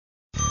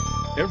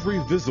Every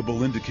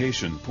visible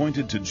indication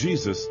pointed to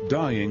Jesus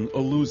dying a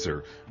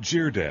loser,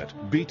 jeered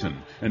at, beaten,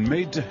 and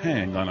made to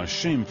hang on a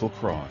shameful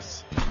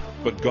cross.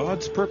 But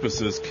God's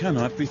purposes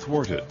cannot be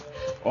thwarted.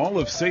 All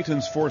of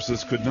Satan's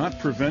forces could not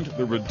prevent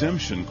the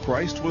redemption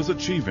Christ was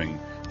achieving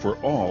for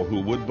all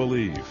who would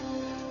believe.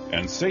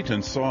 And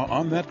Satan saw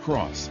on that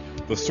cross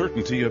the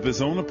certainty of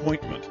his own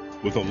appointment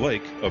with a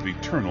lake of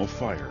eternal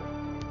fire.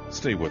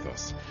 Stay with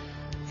us.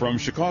 From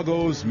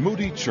Chicago's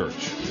Moody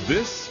Church,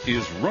 this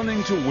is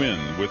Running to Win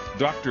with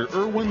Dr.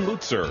 Erwin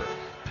Lutzer,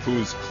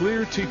 whose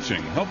clear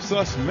teaching helps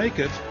us make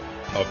it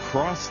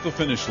across the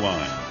finish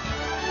line.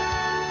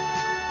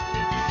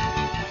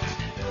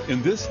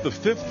 In this, the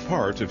fifth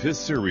part of his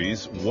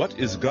series, What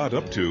is God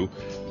Up To?,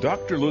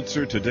 Dr.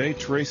 Lutzer today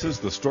traces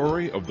the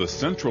story of the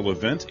central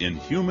event in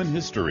human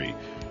history,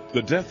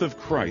 the death of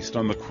Christ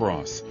on the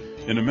cross,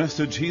 in a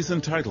message he's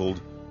entitled,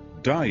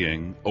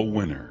 Dying a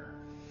Winner.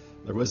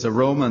 There was a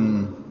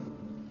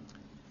Roman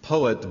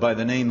poet by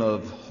the name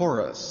of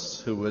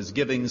Horace who was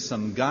giving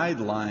some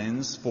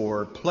guidelines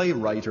for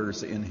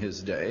playwriters in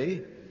his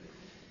day,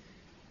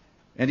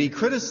 and he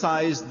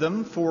criticized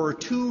them for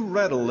too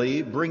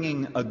readily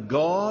bringing a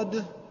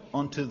god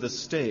onto the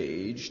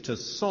stage to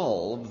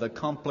solve the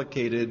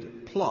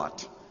complicated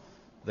plot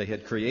they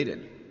had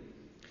created.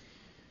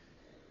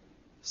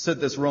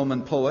 Said this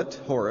Roman poet,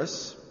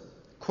 Horace,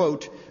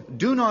 quote,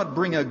 "Do not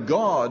bring a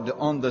god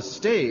on the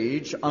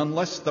stage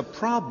unless the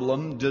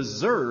problem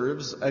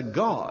deserves a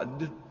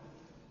god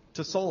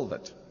to solve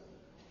it."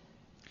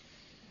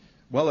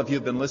 Well, if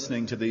you've been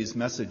listening to these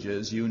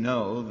messages, you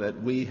know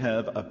that we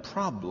have a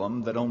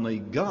problem that only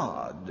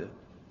God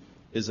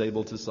is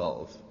able to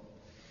solve.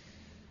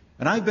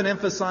 And I've been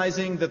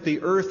emphasizing that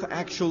the earth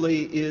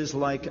actually is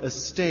like a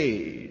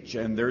stage,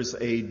 and there's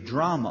a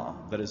drama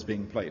that is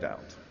being played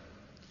out.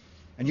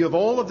 And you have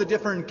all of the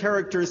different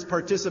characters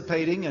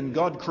participating, and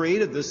God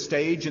created this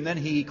stage, and then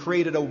He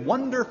created a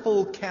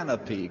wonderful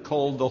canopy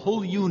called the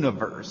whole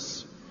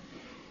universe.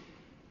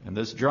 And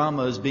this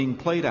drama is being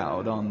played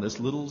out on this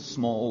little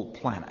small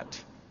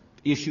planet.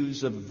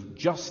 Issues of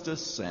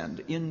justice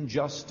and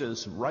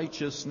injustice,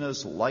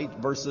 righteousness, light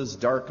versus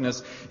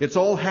darkness. It's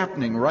all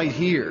happening right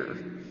here.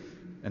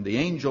 And the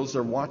angels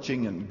are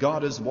watching, and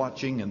God is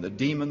watching, and the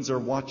demons are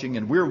watching,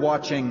 and we're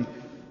watching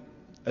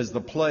as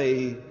the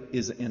play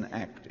is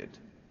enacted.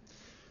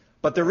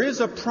 But there is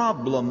a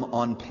problem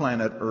on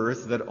planet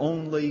Earth that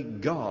only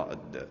God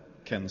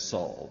can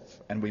solve,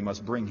 and we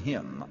must bring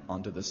Him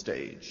onto the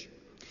stage.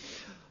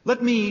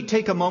 Let me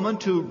take a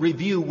moment to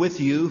review with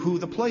you who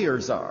the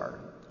players are.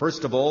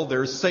 First of all,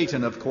 there's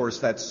Satan, of course,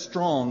 that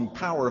strong,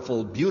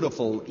 powerful,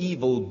 beautiful,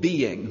 evil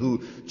being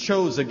who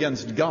chose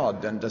against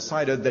God and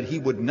decided that he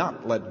would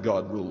not let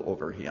God rule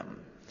over him.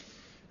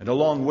 And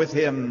along with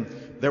him,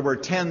 there were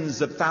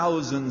tens of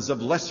thousands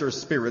of lesser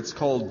spirits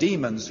called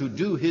demons who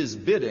do his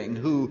bidding,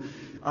 who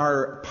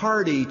are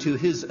party to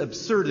his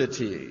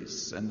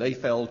absurdities, and they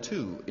fell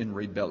too in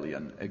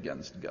rebellion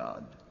against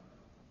God.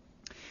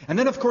 And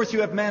then, of course,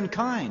 you have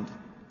mankind.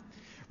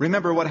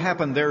 Remember what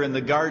happened there in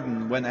the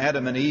garden when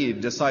Adam and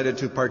Eve decided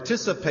to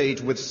participate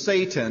with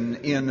Satan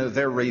in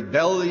their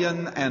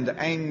rebellion and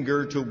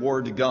anger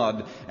toward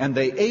God. And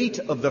they ate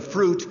of the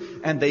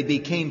fruit, and they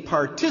became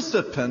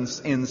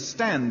participants in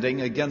standing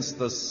against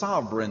the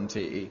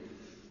sovereignty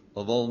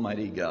of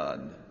Almighty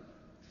God.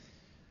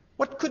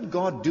 What could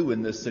God do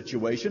in this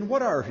situation?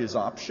 What are His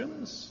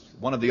options?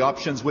 One of the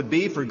options would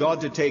be for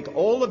God to take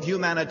all of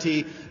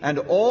humanity and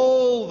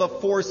all the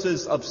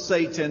forces of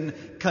Satan,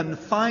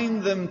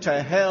 confine them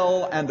to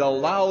hell, and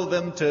allow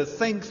them to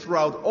think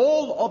throughout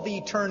all of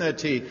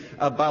eternity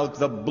about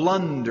the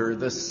blunder,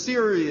 the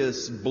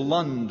serious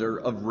blunder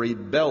of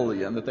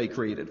rebellion that they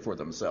created for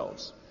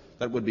themselves.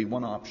 That would be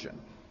one option.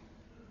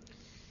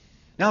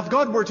 Now, if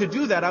God were to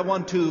do that, I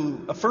want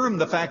to affirm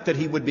the fact that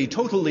He would be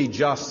totally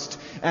just,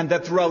 and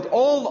that throughout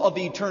all of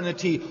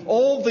eternity,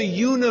 all the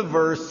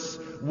universe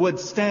would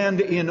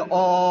stand in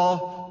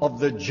awe of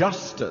the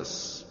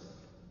justice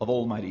of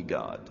Almighty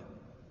God.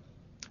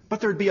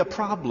 But there'd be a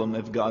problem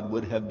if God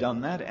would have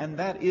done that, and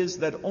that is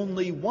that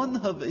only one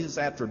of His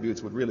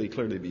attributes would really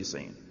clearly be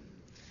seen.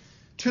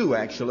 Two,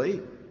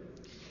 actually.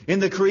 In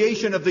the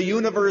creation of the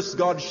universe,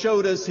 God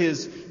showed us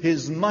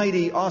His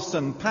mighty,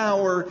 awesome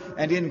power,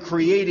 and in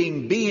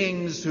creating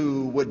beings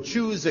who would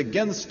choose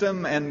against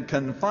Him and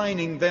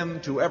confining them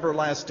to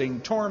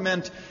everlasting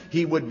torment,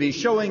 He would be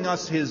showing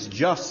us His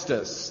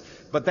justice.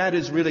 But that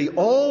is really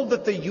all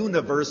that the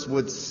universe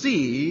would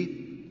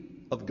see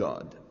of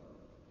God.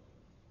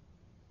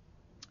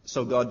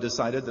 So God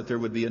decided that there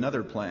would be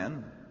another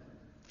plan,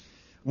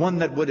 one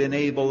that would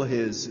enable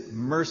His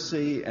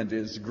mercy and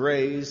His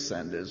grace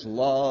and His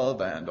love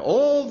and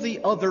all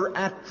the other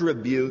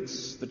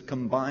attributes that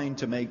combine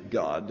to make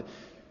God.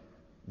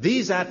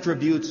 These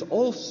attributes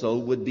also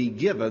would be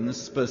given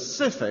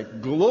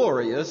specific,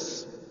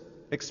 glorious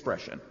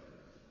expression.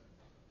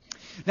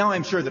 Now,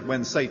 I'm sure that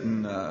when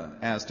Satan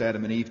asked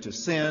Adam and Eve to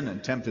sin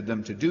and tempted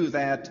them to do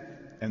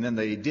that, And then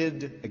they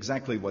did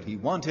exactly what he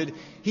wanted.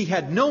 He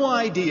had no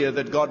idea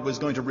that God was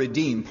going to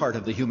redeem part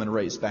of the human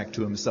race back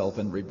to himself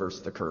and reverse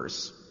the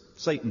curse.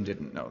 Satan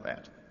didn't know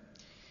that.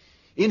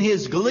 In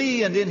his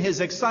glee and in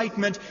his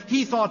excitement,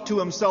 he thought to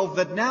himself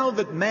that now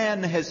that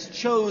man has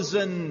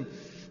chosen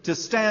to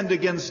stand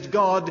against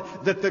God,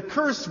 that the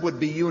curse would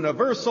be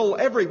universal.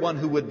 Everyone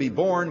who would be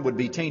born would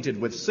be tainted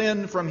with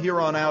sin from here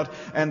on out,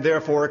 and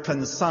therefore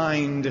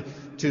consigned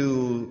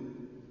to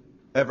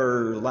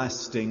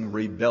everlasting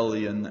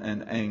rebellion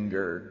and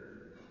anger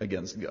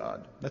against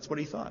God. That's what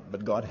he thought.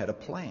 But God had a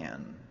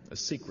plan, a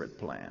secret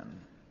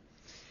plan.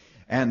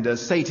 And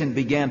Satan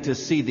began to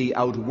see the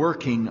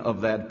outworking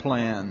of that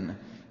plan,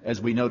 as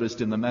we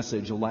noticed in the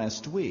message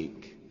last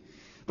week.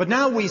 But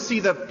now we see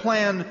the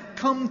plan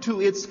come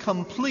to its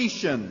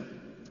completion.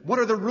 What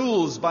are the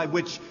rules by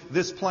which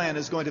this plan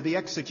is going to be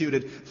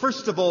executed?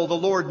 First of all, the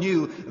Lord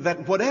knew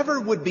that whatever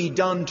would be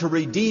done to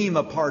redeem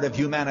a part of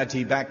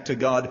humanity back to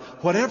God,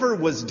 whatever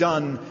was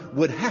done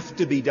would have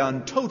to be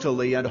done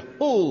totally and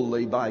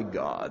wholly by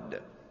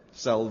God.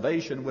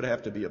 Salvation would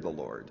have to be of the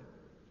Lord.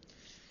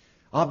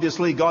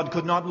 Obviously, God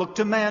could not look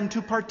to man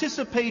to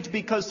participate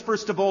because,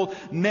 first of all,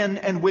 men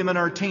and women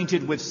are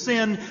tainted with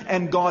sin,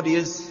 and God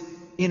is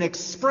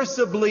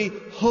inexpressibly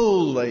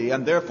holy,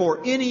 and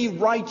therefore any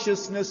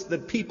righteousness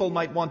that people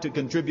might want to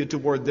contribute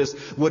toward this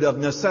would of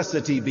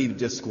necessity be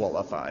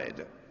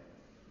disqualified.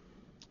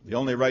 The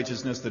only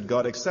righteousness that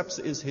God accepts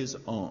is his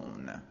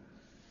own.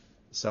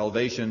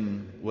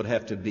 Salvation would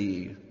have to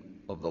be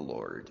of the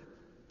Lord.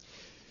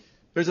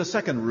 There's a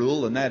second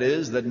rule, and that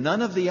is that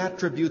none of the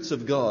attributes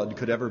of God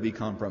could ever be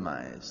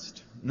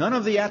compromised. None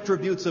of the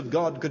attributes of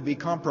God could be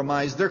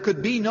compromised. There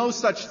could be no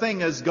such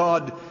thing as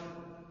God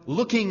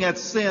looking at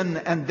sin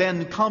and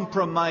then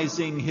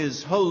compromising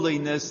his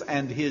holiness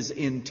and his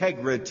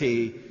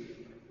integrity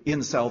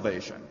in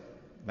salvation.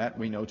 That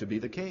we know to be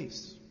the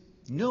case.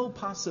 No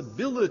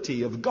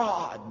possibility of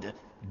God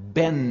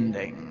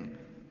bending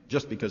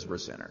just because we're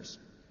sinners.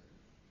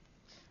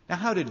 Now,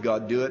 how did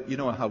God do it? You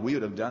know how we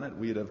would have done it?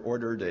 We would have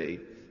ordered a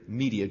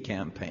media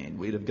campaign.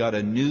 We'd have got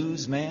a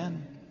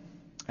newsman,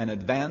 an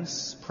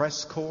advance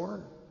press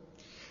corps.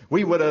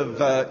 We would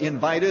have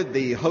invited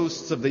the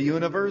hosts of the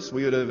universe.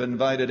 We would have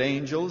invited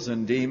angels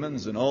and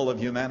demons and all of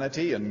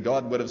humanity. And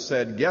God would have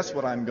said, guess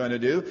what I'm going to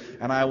do?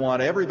 And I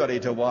want everybody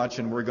to watch.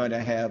 And we're going to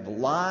have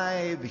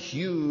live,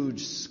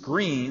 huge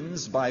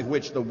screens by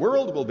which the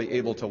world will be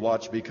able to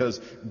watch because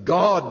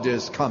God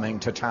is coming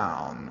to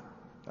town.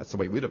 That's the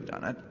way we'd have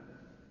done it.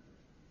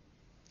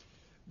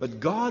 But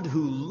God,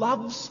 who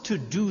loves to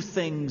do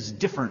things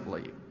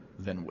differently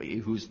than we,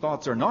 whose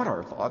thoughts are not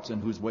our thoughts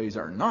and whose ways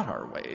are not our ways,